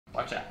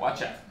Watch out,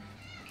 watch out.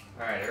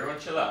 Alright, everyone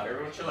chill out,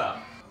 everyone chill out.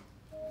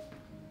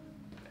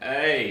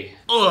 Hey.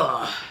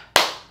 Ugh.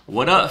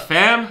 What up,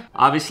 fam?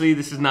 Obviously,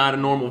 this is not a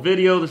normal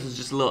video. This is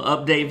just a little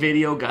update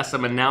video. Got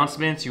some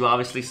announcements. You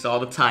obviously saw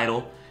the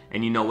title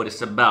and you know what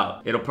it's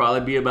about. It'll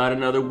probably be about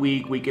another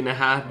week and a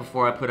half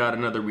before I put out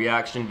another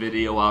reaction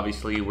video.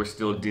 Obviously, we're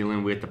still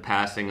dealing with the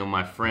passing of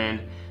my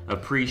friend.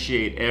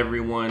 Appreciate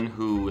everyone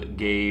who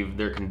gave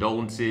their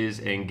condolences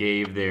and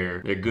gave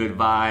their good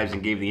vibes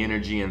and gave the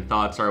energy and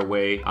thoughts our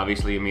way.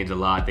 Obviously, it means a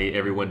lot.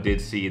 Everyone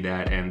did see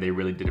that and they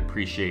really did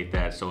appreciate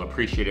that. So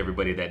appreciate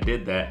everybody that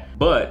did that.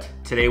 But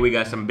today we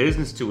got some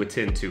business to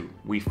attend to.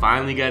 We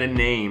finally got a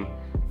name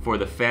for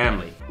the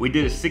family. We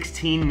did a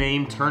 16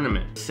 name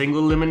tournament,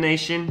 single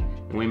elimination,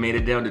 and we made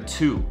it down to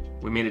 2.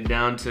 We made it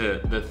down to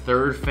the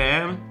third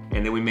fam,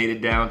 and then we made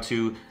it down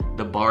to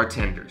the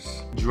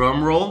bartenders.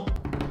 Drum roll.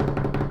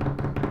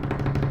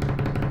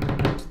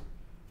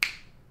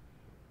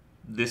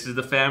 This is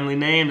the family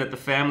name that the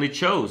family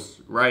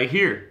chose right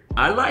here.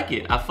 I like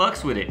it, I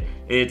fucks with it.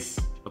 It's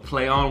a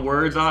play on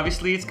words,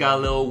 obviously. It's got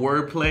a little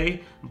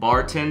wordplay.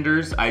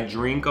 Bartenders, I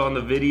drink on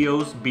the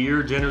videos,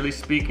 beer generally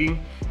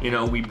speaking. You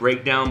know, we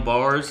break down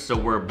bars, so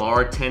we're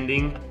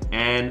bartending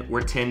and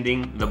we're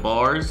tending the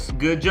bars.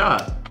 Good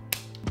job.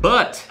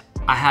 But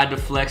I had to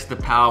flex the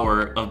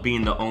power of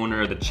being the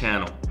owner of the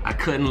channel. I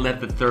couldn't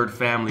let the third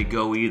family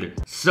go either.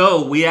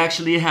 So we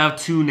actually have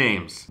 2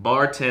 names,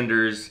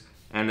 Bartenders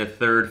and the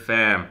third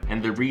fam.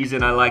 And the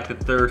reason I like the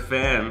third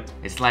fam,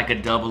 it's like a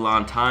double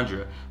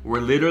entendre.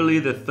 We're literally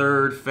the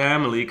third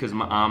family because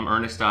I'm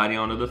Ernest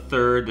Adiano the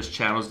third. This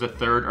channel's the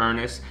Third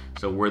Ernest,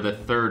 so we're the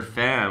third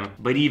fam.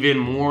 But even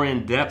more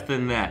in depth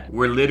than that,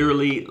 we're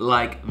literally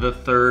like the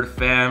third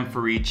fam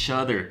for each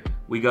other.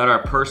 We got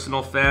our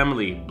personal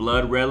family,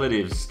 blood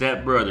relatives,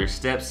 stepbrothers,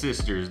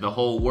 stepsisters, the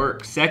whole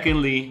works.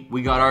 Secondly,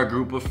 we got our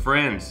group of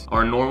friends,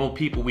 our normal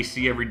people we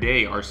see every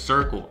day, our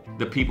circle,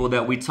 the people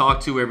that we talk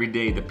to every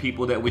day, the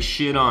people that we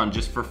shit on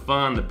just for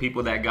fun, the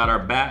people that got our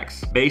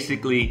backs.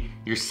 Basically,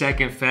 your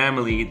second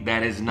family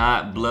that is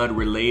not blood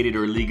related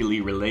or legally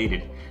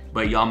related,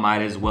 but y'all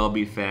might as well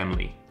be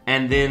family.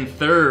 And then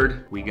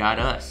third, we got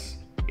us.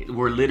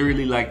 We're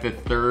literally like the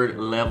third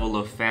level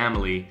of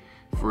family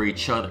for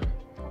each other.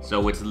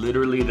 So it's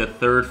literally the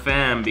third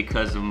fam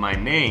because of my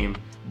name,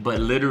 but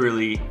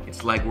literally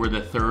it's like we're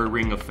the third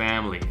ring of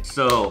family.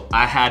 So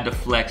I had to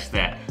flex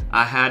that.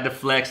 I had to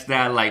flex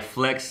that like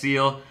Flex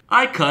Seal.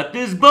 I cut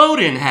this boat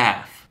in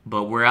half,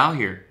 but we're out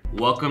here.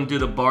 Welcome to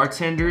the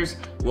bartenders.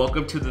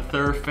 Welcome to the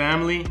third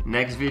family.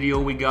 Next video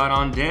we got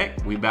on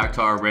deck, we back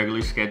to our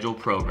regularly scheduled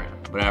program.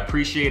 But I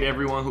appreciate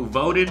everyone who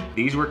voted.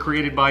 These were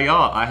created by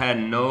y'all. I had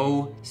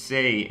no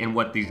say in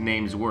what these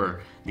names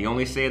were. The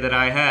only say that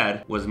I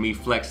had was me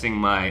flexing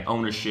my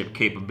ownership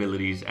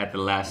capabilities at the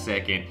last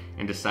second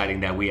and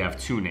deciding that we have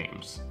 2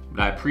 names.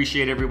 But I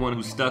appreciate everyone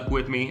who stuck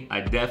with me. I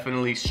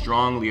definitely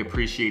strongly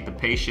appreciate the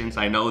patience.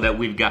 I know that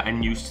we've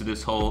gotten used to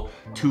this whole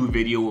 2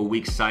 video a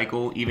week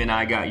cycle. Even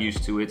I got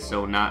used to it,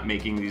 so not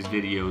making these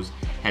videos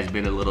has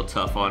been a little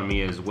tough on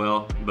me as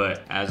well.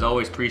 But as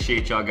always,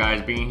 appreciate y'all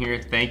guys being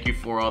here. Thank you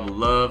for all the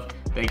love.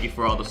 Thank you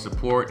for all the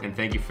support, and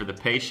thank you for the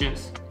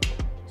patience.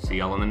 See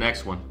y'all on the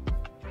next one.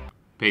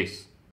 Peace.